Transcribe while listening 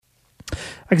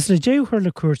Agus le déúthar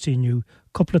le cuasaíniu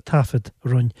coppla tafad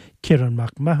run Chiarán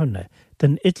Mac Mathúna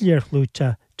den fidléir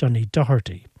lúte Johnny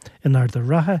Doherty in air de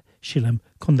ratha sílim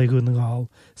chun le gún ngáil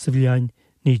sa bhliain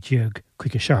ní déag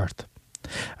chuige seart.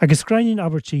 Agus grainnín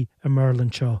abertí a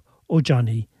Merlin seo ó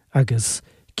Johnny agus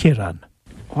Chiarán.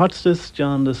 What's this,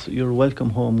 John, this your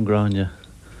welcome home Grania?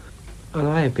 Well,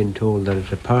 I have been told that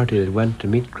it's a party that went to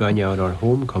meet Grania on our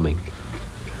homecoming.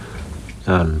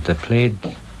 And they played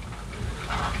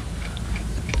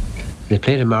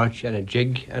a march and a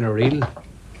jig and a reel.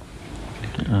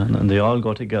 And they all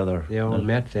go together. They all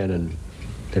met then, and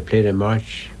they played a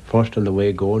march first on the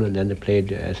way going, and then they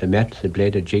played, as they met, they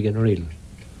played a jig and a reel.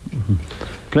 Mm-hmm.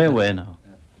 Play away now.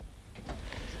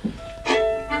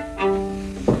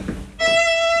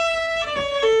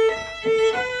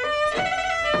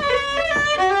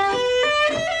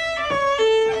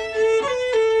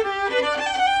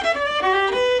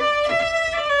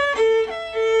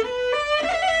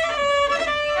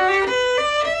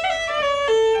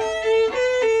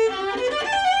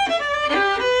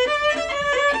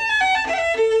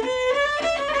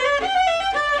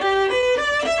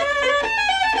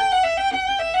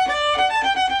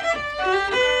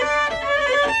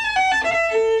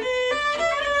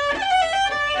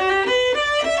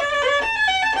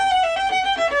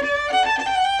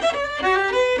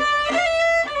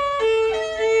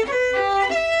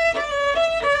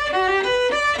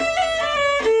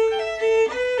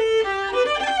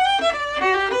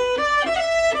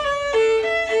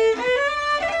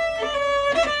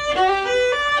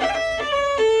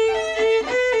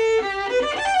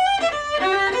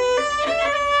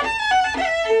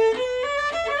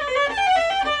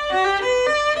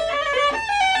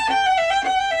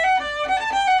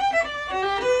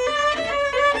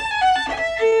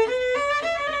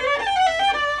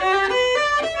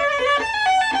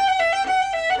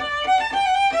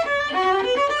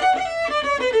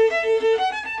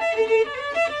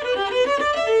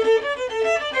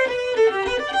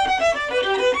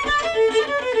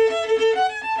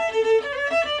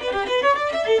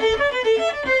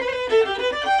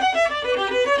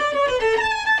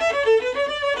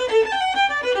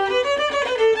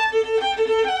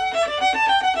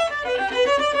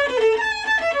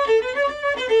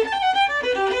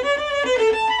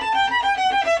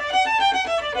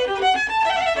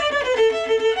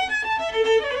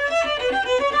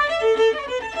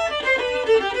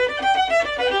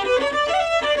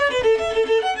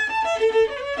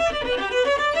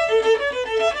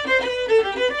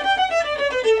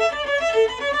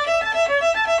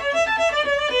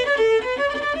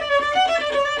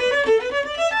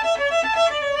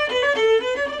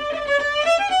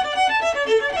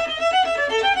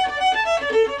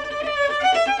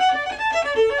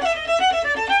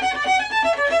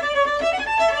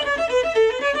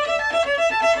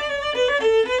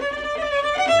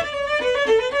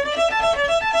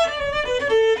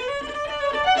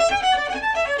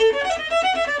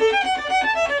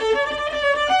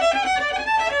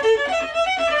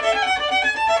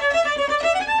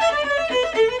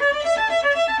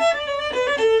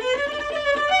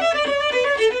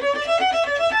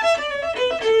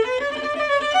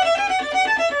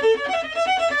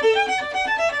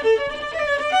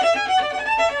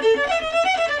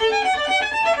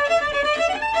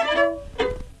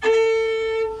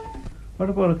 What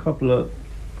about a couple of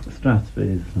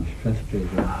Strathspeys? Strathspeys,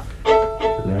 yeah.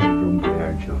 The Laird drum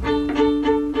Blair, John.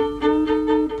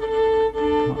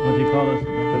 What do you call it?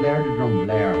 The Laird drum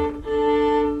Blair.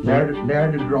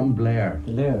 Laird drum Blair.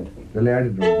 The Laird. The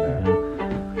Laird drum Blair.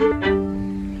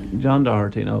 John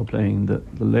Doherty now playing the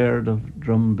Laird of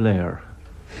Drum Blair.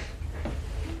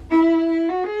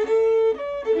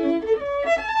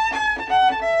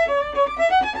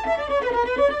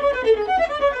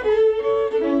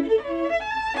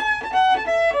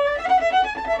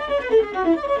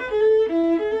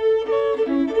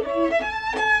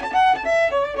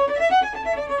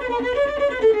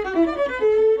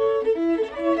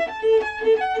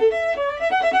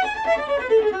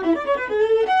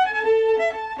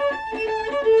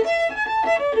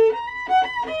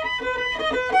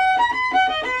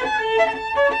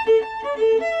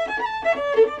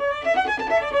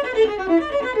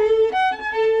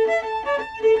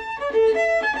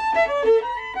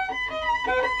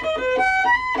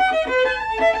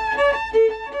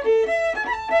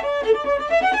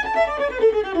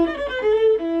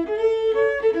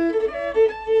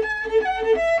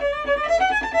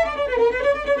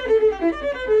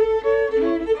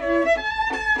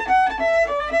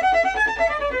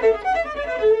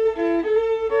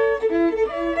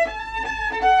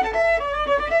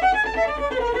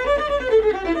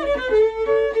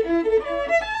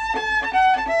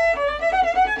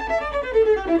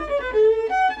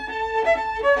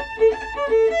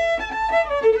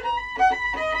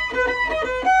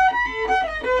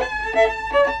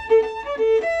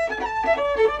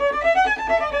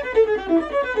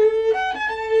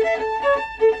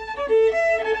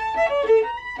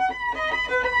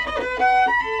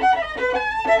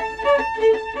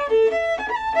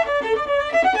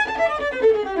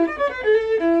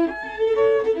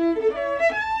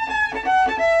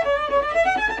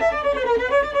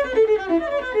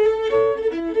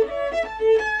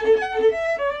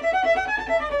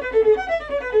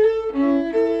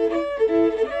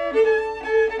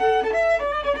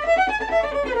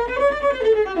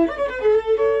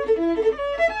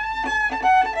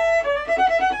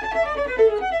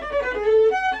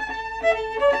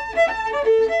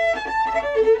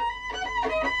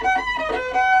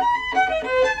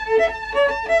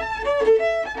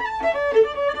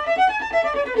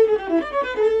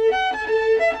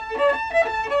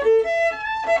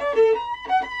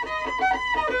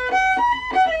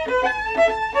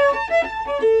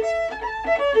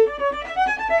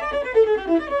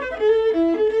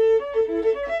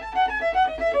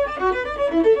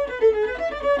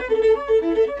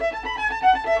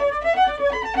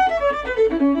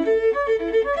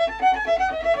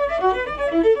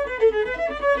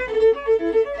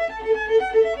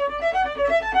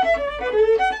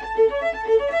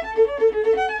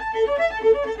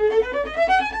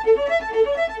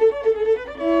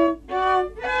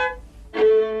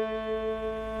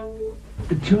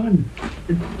 John,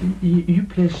 you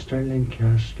play Stirling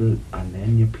Castle and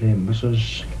then you play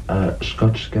Mrs.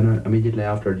 Scott Skinner immediately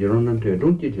after you run into it,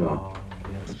 don't you, John?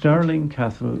 Stirling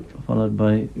Castle, followed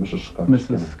by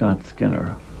Mrs. Scott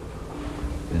Skinner.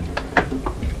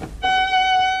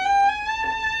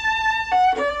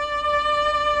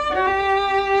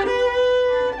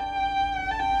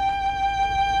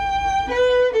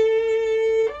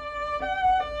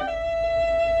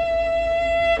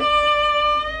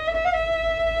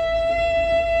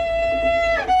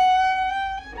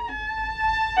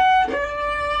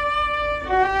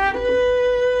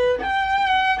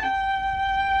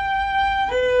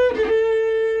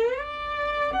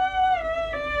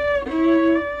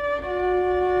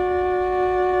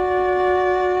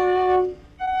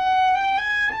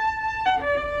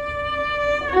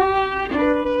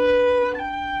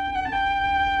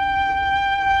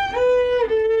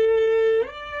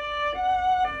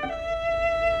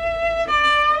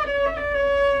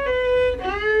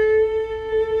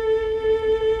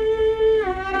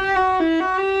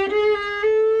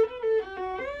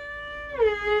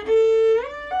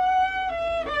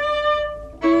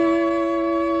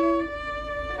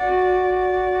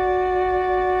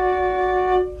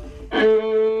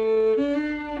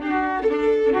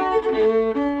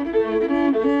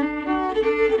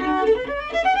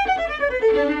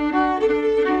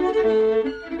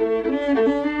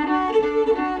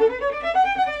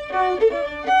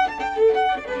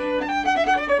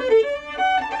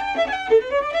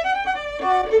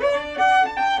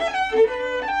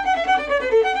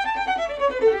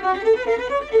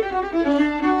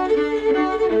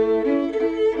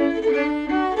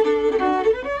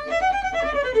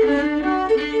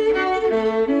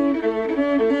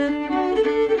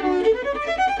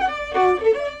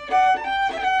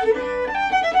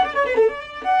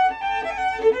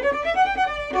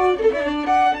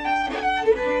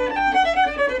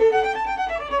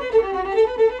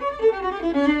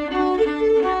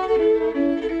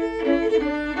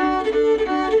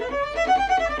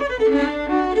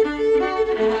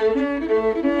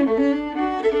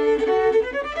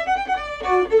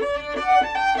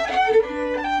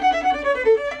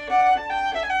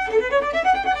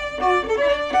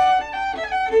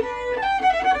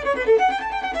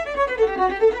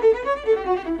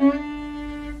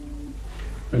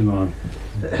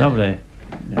 Lovely.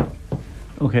 Yeah.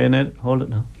 Okay, Ned, hold it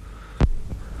now.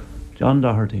 John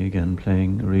Doherty again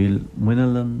playing real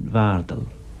Winnelan Vardal.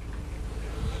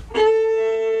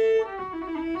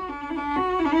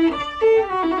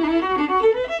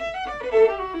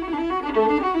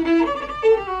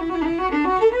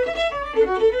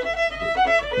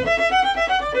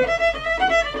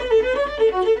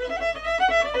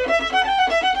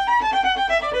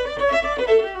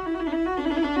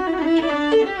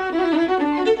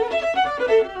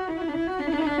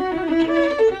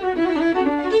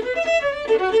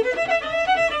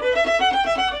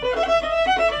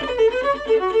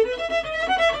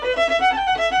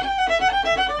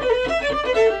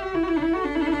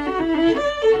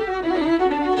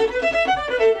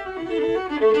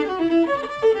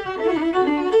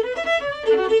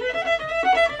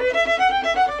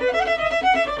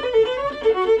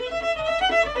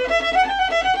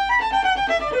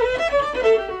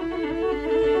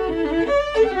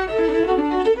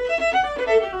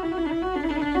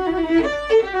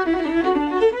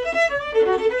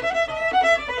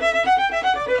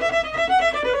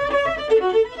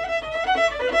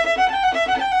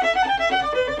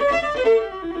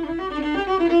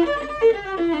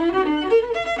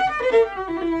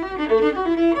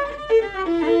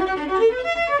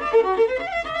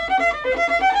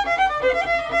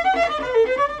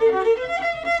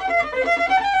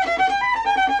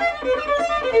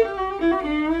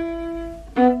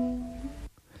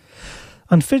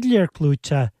 An fidléir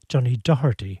clúte Johnny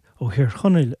Doherty ó Thír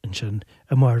Chonaill an sin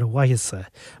a mar a bhaise,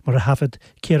 mar a hafad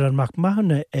Chiarán Mac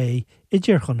Mathúna é i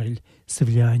dTír Chonaill sa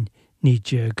bhliain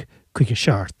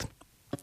 1947.